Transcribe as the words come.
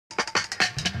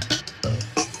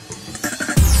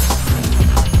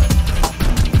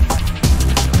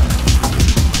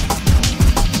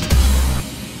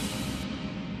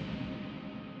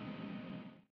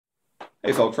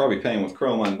Hey folks, Robbie Payne with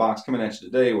Chrome Unboxed coming at you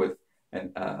today with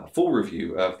a full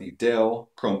review of the Dell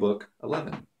Chromebook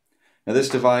 11. Now this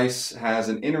device has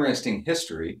an interesting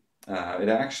history. It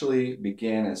actually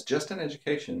began as just an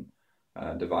education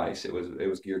device. It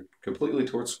was geared completely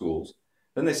towards schools.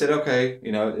 Then they said, okay,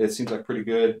 it seems like a pretty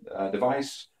good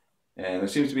device, and there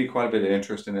seems to be quite a bit of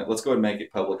interest in it. Let's go ahead and make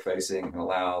it public facing and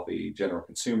allow the general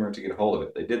consumer to get a hold of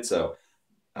it. They did so.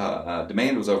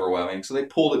 Demand was overwhelming, so they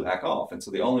pulled it back off. And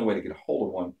so the only way to get a hold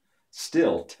of one,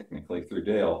 still technically through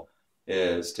Dell,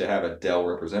 is to have a Dell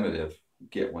representative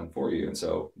get one for you. And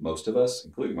so most of us,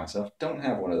 including myself, don't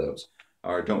have one of those,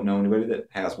 or don't know anybody that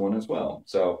has one as well.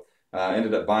 So I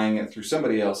ended up buying it through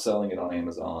somebody else, selling it on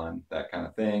Amazon, that kind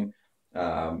of thing.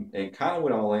 And kind of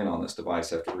went all in on this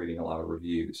device after reading a lot of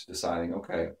reviews, deciding,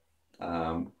 okay,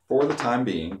 for the time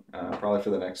being, probably for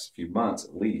the next few months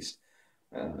at least,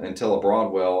 until a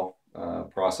Broadwell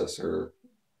processing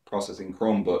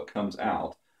Chromebook comes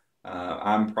out,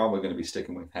 I'm probably going to be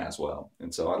sticking with Haswell.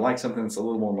 And so I'd like something that's a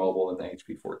little more mobile than the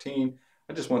HP 14.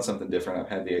 I just want something different. I've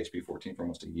had the HP 14 for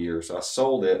almost a year, so I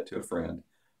sold it to a friend.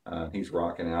 He's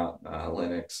rocking out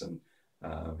Linux, and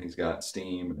he's got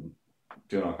Steam and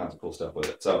doing all kinds of cool stuff with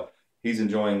it. So he's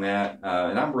enjoying that,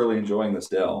 and I'm really enjoying this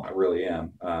Dell. I really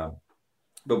am.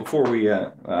 But before we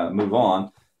move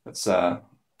on, let's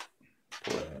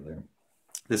pull that out of there.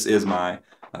 This is my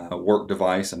work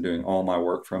device. I'm doing all my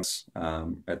work from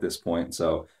at this point,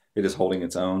 so it is holding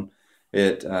its own.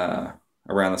 It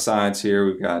around the sides here,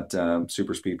 we've got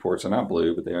super speed ports. They're not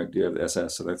blue, but they do have the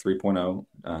SS, so they're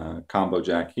 3.0. Combo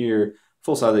jack here,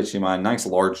 full-size HDMI, nice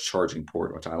large charging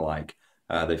port, which I like.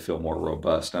 They feel more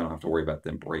robust. I don't have to worry about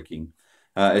them breaking.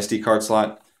 SD card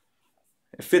slot.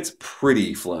 It fits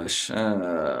pretty flush.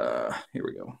 Here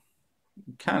we go.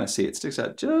 Kind of see it sticks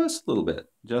out just a little bit,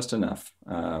 just enough.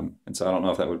 And so I don't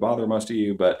know if that would bother most of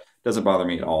you, but it doesn't bother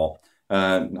me at all.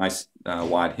 Nice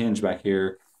wide hinge back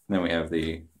here. And then we have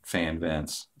the fan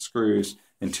vents, screws,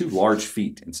 and two large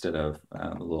feet instead of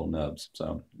the little nubs.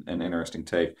 So an interesting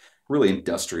take. Really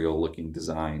industrial looking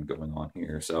design going on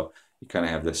here. So you kind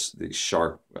of have these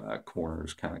sharp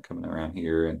corners kind of coming around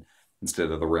here, and instead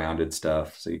of the rounded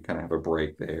stuff. So you kind of have a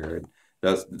break there. And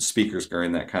the speakers are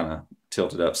in that kind of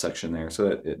tilted up section there, so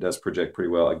it does project pretty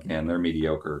well. Again, they're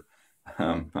mediocre.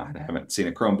 I haven't seen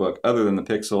a Chromebook other than the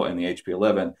Pixel and the HP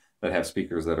 11 that have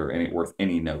speakers that are worth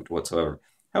any note whatsoever.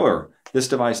 However, this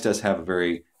device does have a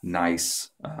very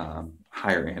nice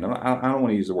higher end. I don't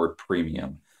want to use the word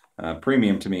premium.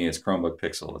 Premium to me is Chromebook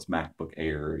Pixel, it's MacBook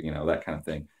Air, that kind of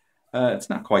thing. It's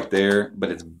not quite there, but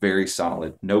it's very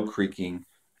solid. No creaking.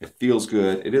 It feels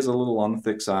good. It is a little on the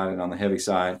thick side and on the heavy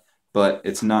side, but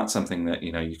it's not something that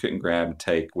you couldn't grab and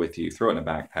take with you, throw it in a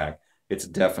backpack. It's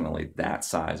definitely that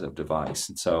size of device.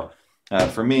 And so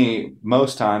for me,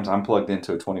 most times I'm plugged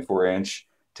into a 24-inch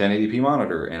 1080p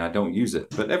monitor and I don't use it.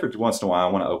 But every once in a while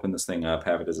I want to open this thing up,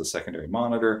 have it as a secondary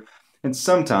monitor. And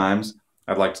sometimes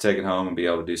I'd like to take it home and be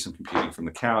able to do some computing from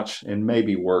the couch and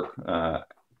maybe work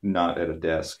not at a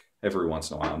desk every once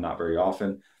in a while, not very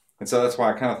often. And so that's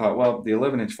why I kind of thought, well, the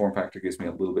 11-inch form factor gives me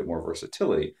a little bit more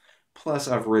versatility. Plus,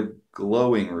 I've read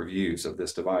glowing reviews of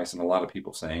this device, and a lot of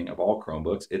people saying of all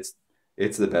Chromebooks,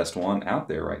 it's the best one out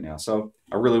there right now. So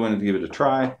I really wanted to give it a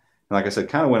try. And like I said,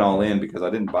 kind of went all in because I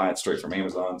didn't buy it straight from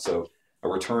Amazon, so a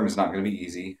return is not going to be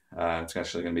easy. It's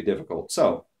actually going to be difficult.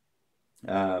 So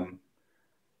the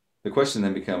question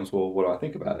then becomes, well, what do I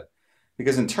think about it?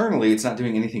 Because internally, it's not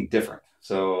doing anything different.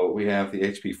 So we have the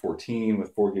HP 14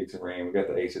 with 4 gigs of RAM. We've got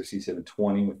the Acer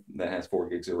C720 that has 4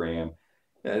 gigs of RAM.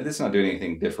 This is not doing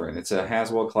anything different. It's a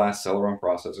Haswell class Celeron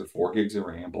processor, 4 gigs of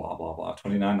RAM, blah, blah, blah,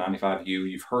 2995U.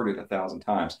 You've heard it 1,000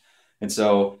 times. And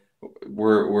so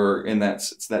we're in that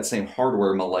same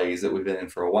hardware malaise that we've been in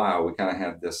for a while. We kind of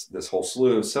had this whole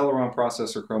slew of Celeron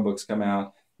processor Chromebooks come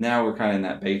out. Now we're kind of in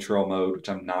that Bay Trail mode, which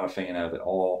I'm not a fan of at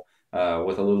all,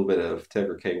 with a little bit of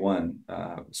Tegra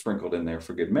K1 sprinkled in there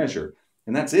for good measure.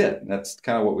 And that's it. That's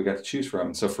kind of what we got to choose from.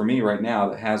 And so for me right now,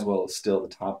 the Haswell is still the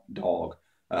top dog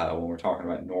when we're talking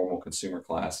about normal consumer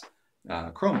class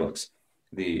Chromebooks.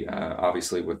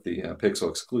 Obviously with the Pixel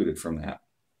excluded from that.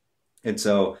 And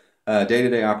so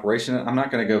day-to-day operation, I'm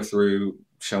not going to go through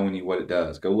showing you what it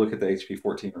does. Go look at the HP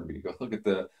 14 review. Go look at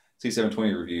the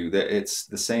C720 review. It's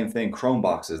the same thing. Chrome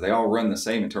boxes, they all run the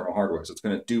same internal hardware, so it's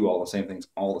going to do all the same things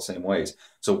all the same ways.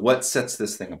 So what sets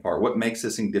this thing apart? What makes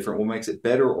this thing different? What makes it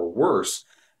better or worse,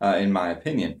 in my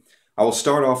opinion? I will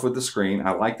start off with the screen.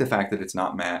 I like the fact that it's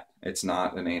not matte. It's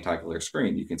not an anti-glare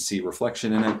screen. You can see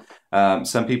reflection in it.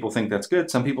 Some people think that's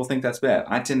good. Some people think that's bad.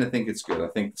 I tend to think it's good. I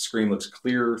think the screen looks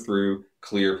clear through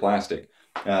clear plastic.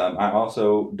 I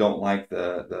also don't like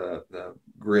the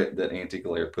grit that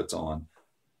anti-glare puts on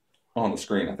on the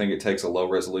screen. I think it takes a low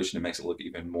resolution and makes it look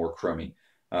even more crummy.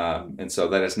 And so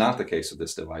that is not the case with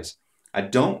this device. I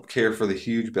don't care for the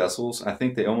huge bezels. I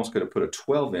think they almost could have put a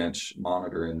 12-inch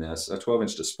monitor in this, a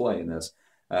 12-inch display in this,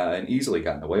 and easily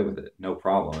gotten away with it. No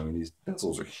problem. I mean, these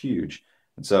bezels are huge.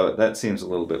 And so that seems a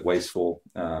little bit wasteful,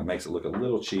 makes it look a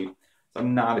little cheap. So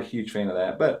I'm not a huge fan of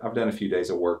that, but I've done a few days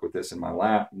of work with this in my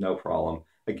lap, no problem.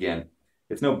 Again,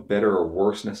 it's no better or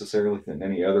worse necessarily than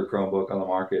any other Chromebook on the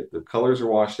market. The colors are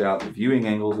washed out, the viewing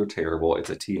angles are terrible. It's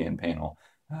a TN panel.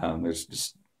 There's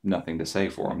just nothing to say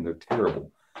for them. They're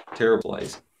terrible, terrible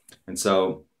plays. And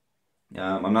so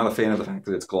I'm not a fan of the fact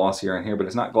that it's glossier in here, but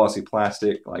it's not glossy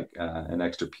plastic like an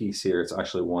extra piece here. It's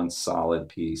actually one solid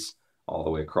piece all the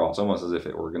way across, almost as if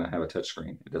it were going to have a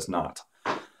touchscreen. It does not.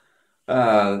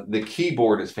 The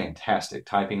keyboard is fantastic.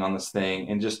 Typing on this thing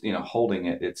and just holding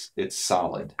it, it's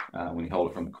solid. When you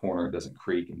hold it from the corner, it doesn't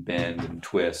creak and bend and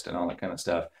twist and all that kind of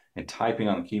stuff. And typing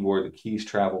on the keyboard, the keys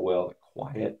travel well. They're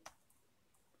quiet.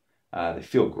 They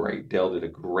feel great. Dell did a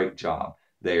great job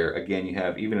there. Again, you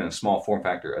have, even in a small form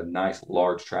factor, a nice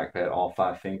large trackpad. All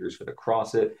 5 fingers fit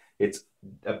across it. It's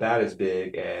about as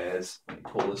big as, let me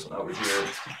pull this one over here,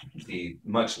 the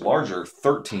much larger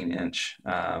 13-inch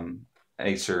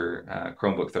Acer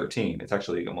Chromebook 13. It's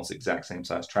actually almost the exact same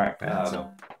size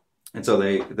trackpad. And so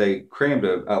they crammed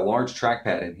a large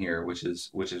trackpad in here, which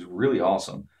is really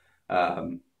awesome.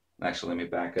 Actually, let me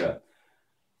back up.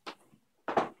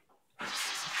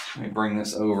 Let me bring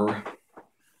this over.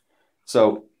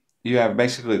 So you have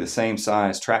basically the same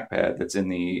size trackpad that's in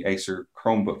the Acer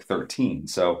Chromebook 13.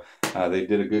 So they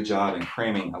did a good job in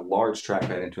cramming a large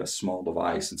trackpad into a small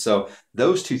device. And so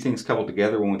those two things coupled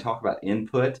together, when we talk about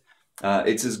input,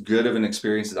 it's as good of an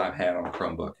experience as I've had on a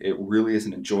Chromebook. It really is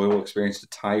an enjoyable experience to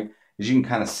type. As you can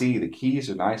kind of see, the keys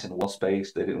are nice and well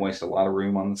spaced. They didn't waste a lot of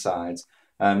room on the sides.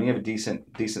 You have a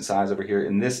decent size over here.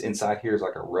 And this inside here is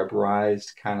like a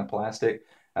rubberized kind of plastic.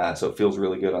 So it feels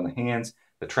really good on the hands.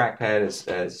 The trackpad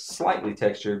is slightly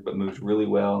textured, but moves really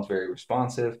well. It's very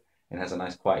responsive and has a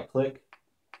nice quiet click.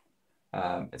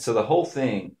 And so the whole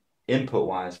thing,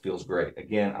 input-wise, feels great.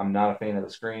 Again, I'm not a fan of the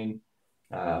screen.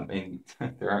 And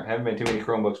there haven't been too many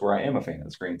Chromebooks where I am a fan of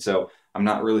the screen. So I'm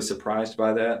not really surprised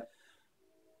by that.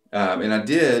 And I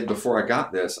did, before I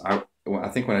got this, I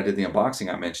think when I did the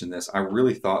unboxing, I mentioned this. I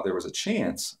really thought there was a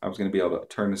chance I was going to be able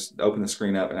to open the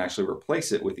screen up and actually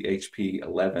replace it with the HP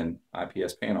 11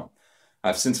 IPS panel.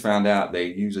 I've since found out they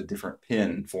use a different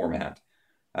pin format.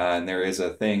 And there is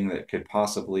a thing that could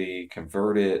possibly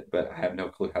convert it, but I have no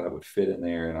clue how that would fit in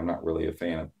there. And I'm not really a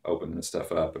fan of opening this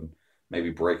stuff up and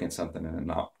maybe breaking something and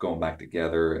not going back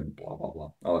together and blah, blah, blah,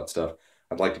 all that stuff.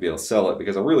 I'd like to be able to sell it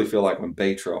because I really feel like when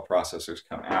Bay Trail processors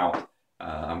come out,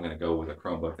 I'm going to go with a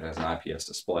Chromebook that has an IPS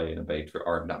display and a Bay Trail,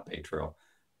 or not Bay Trail,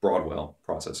 Broadwell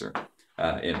processor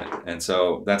in it. And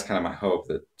so that's kind of my hope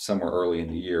that somewhere early in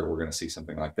the year we're going to see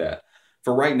something like that.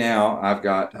 For right now, I've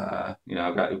got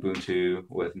I've got Ubuntu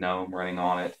with GNOME running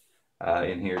on it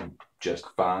in here just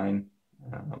fine.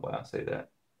 Well, I say that.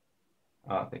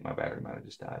 Oh, I think my battery might have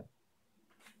just died.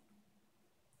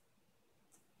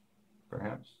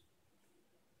 Perhaps.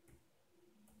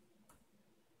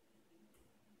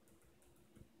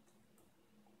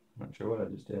 Not sure what I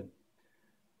just did.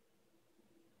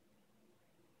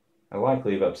 I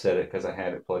likely have upset it because I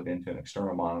had it plugged into an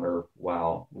external monitor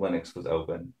while Linux was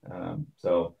open.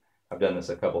 So I've done this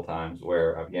a couple times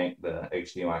where I've yanked the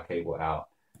HDMI cable out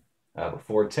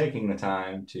before taking the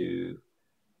time to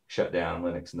shut down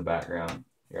Linux in the background.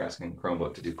 You're asking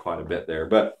Chromebook to do quite a bit there.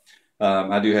 But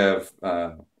I do have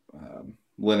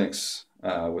Linux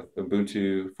with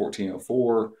Ubuntu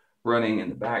 14.04 running in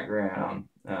the background.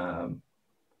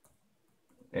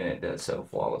 And it does so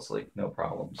flawlessly, no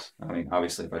problems. I mean,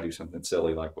 obviously, if I do something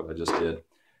silly like what I just did,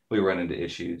 we run into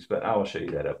issues, but I will show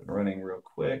you that up and running real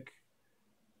quick.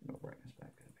 I'll bring this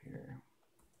back up here.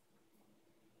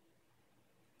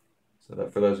 So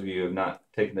that for those of you who have not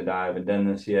taken the dive and done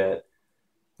this yet,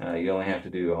 you only have to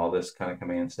do all this kind of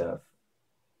command stuff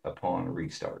upon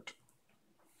restart.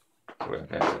 So we have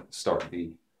to start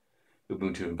the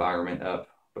Ubuntu environment up.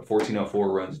 But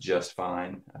 14.04 runs just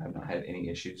fine. I have not had any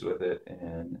issues with it,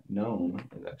 and GNOME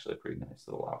is actually a pretty nice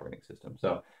little operating system.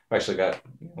 So I've actually got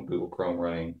Google Chrome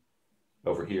running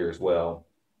over here as well,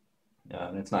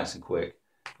 and it's nice and quick,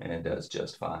 and it does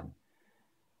just fine.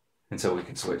 And so we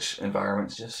can switch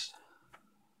environments just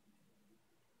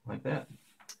like that.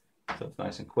 So it's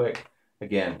nice and quick.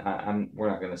 Again, we're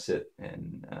not going to sit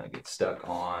and get stuck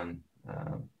on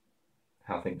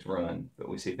how things run, but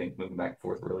we see things moving back and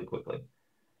forth really quickly.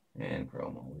 And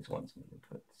Chrome always wants me to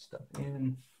put stuff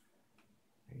in.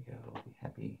 There you go, I'll be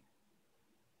happy.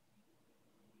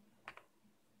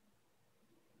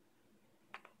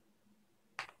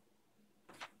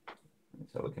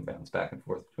 so it can bounce back and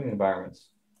forth between environments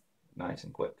nice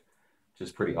and quick, which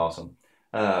is pretty awesome.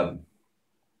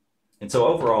 And so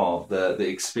overall, the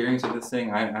experience of this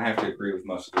thing, I have to agree with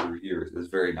most of the reviewers, is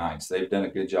very nice. They've done a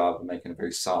good job of making a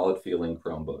very solid feeling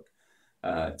Chromebook.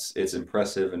 It's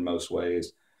impressive in most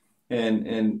ways,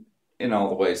 and in all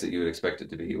the ways that you would expect it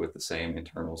to be, with the same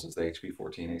internals as the HP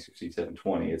 14, HP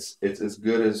 720. It's as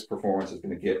good as performance is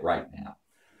going to get right now.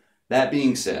 That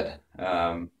being said,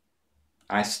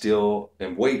 I still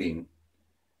am waiting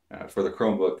for the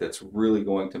Chromebook that's really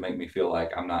going to make me feel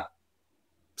like I'm not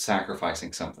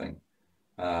sacrificing something.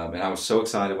 And I was so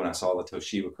excited when I saw the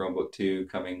Toshiba Chromebook 2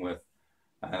 coming with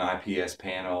an IPS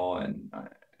panel, and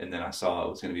then I saw it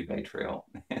was going to be Bay Trail.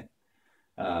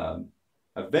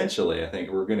 Eventually, I think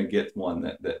we're going to get one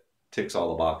that ticks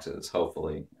all the boxes,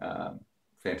 hopefully.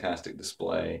 Fantastic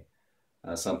display,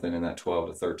 something in that 12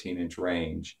 to 13 inch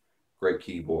range, great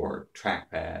keyboard,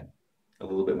 trackpad, a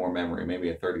little bit more memory, maybe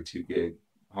a 32 gig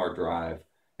hard drive,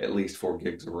 at least 4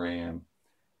 gigs of RAM,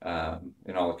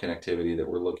 and all the connectivity that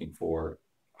we're looking for.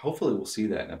 Hopefully we'll see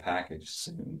that in a package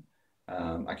soon.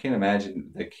 I can't imagine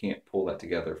they can't pull that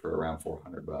together for around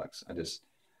 $400.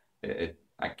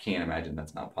 I can't imagine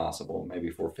that's not possible.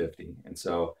 Maybe $450. And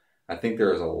so I think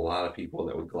there's a lot of people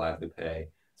that would gladly pay,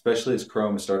 especially as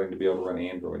Chrome is starting to be able to run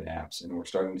Android apps, and we're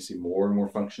starting to see more and more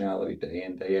functionality day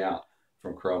in, day out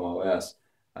from Chrome OS.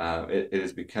 It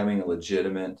is becoming a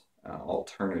legitimate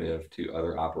alternative to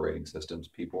other operating systems.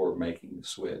 People are making the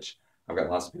switch. I've got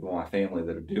lots of people in my family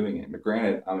that are doing it. But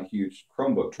granted, I'm a huge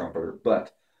Chromebook trumpeter,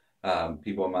 but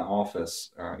people in my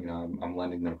office, I'm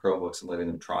lending them Chromebooks and letting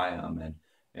them try them,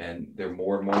 and they're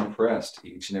more and more impressed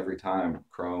each and every time.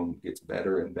 Chrome gets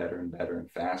better and better and better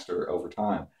and faster over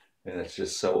time, and it's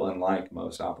just so unlike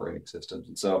most operating systems.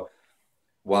 And so,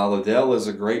 while the Dell is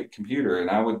a great computer, and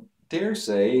I would dare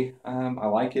say I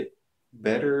like it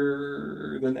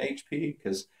better than HP,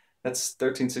 because that's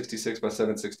 1366 by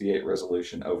 768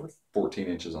 resolution over 14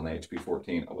 inches on the HP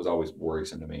 14. It was always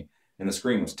worrisome to me, and the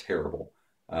screen was terrible.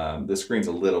 This screen's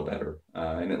a little better,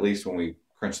 and at least when we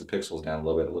crunch the pixels down a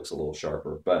little bit, it looks a little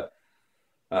sharper. But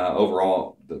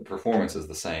overall, the performance is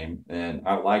the same, and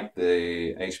I like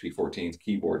the HP 14's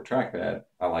keyboard trackpad.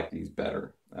 I like these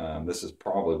better. This is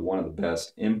probably one of the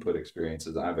best input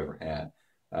experiences I've ever had.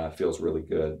 Feels really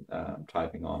good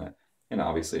typing on it, and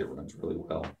obviously it runs really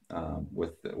well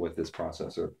with this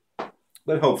processor.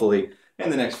 But hopefully,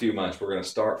 in the next few months, we're going to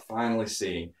start finally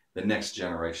seeing the next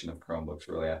generation of Chromebooks.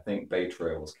 Really, I think Bay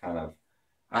Trail is kind of,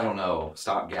 I don't know,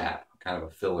 stopgap, kind of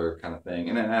a filler kind of thing,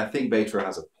 and I think Bay Trail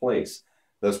has a place.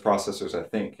 Those processors, I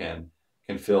think, can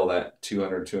fill that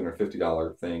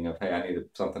 $250 thing of, hey, I need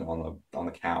something on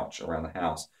the couch around the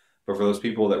house. But for those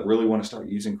people that really want to start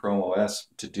using Chrome OS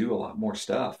to do a lot more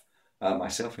stuff,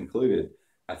 myself included,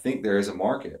 I think there is a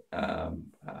market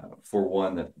for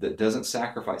one that doesn't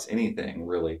sacrifice anything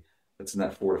really. That's in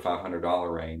that $400 to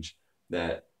 $500 range.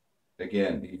 That,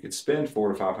 again, you could spend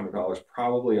 $400 to $500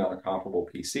 probably on a comparable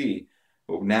PC.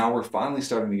 But now we're finally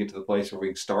starting to get to the place where we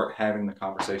can start having the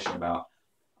conversation about,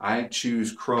 I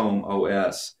choose Chrome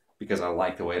OS because I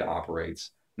like the way it operates,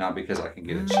 not because I can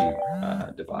get a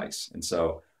cheap device. And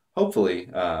so hopefully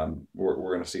we're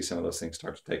going to see some of those things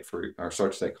start to take fruit, or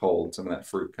start to take hold, some of that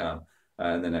fruit come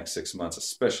in the next 6 months,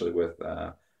 especially with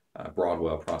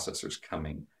Broadwell processors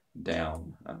coming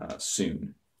down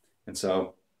soon. And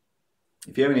so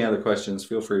if you have any other questions,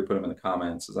 feel free to put them in the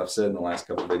comments. As I've said in the last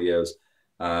couple of videos,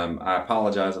 I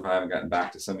apologize if I haven't gotten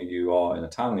back to some of you all in a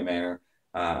timely manner.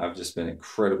 I've just been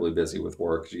incredibly busy with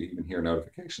work. You even hear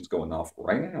notifications going off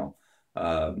right now.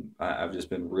 I've just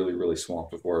been really, really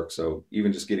swamped with work. So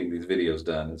even just getting these videos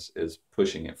done is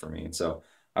pushing it for me. And so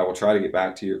I will try to get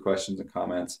back to your questions and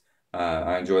comments.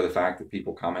 I enjoy the fact that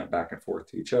people comment back and forth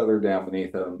to each other down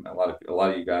beneath them. A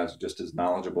lot of you guys are just as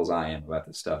knowledgeable as I am about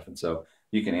this stuff. And so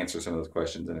you can answer some of those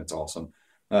questions, and it's awesome.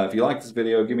 If you like this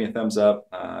video, give me a thumbs up.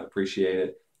 I appreciate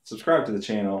it. Subscribe to the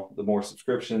channel. The more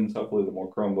subscriptions, hopefully the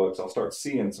more Chromebooks. I'll start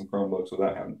seeing some Chromebooks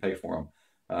without having to pay for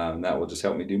them. That will just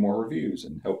help me do more reviews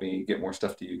and help me get more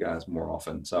stuff to you guys more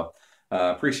often. So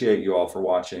appreciate you all for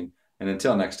watching. And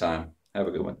until next time, have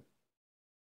a good one.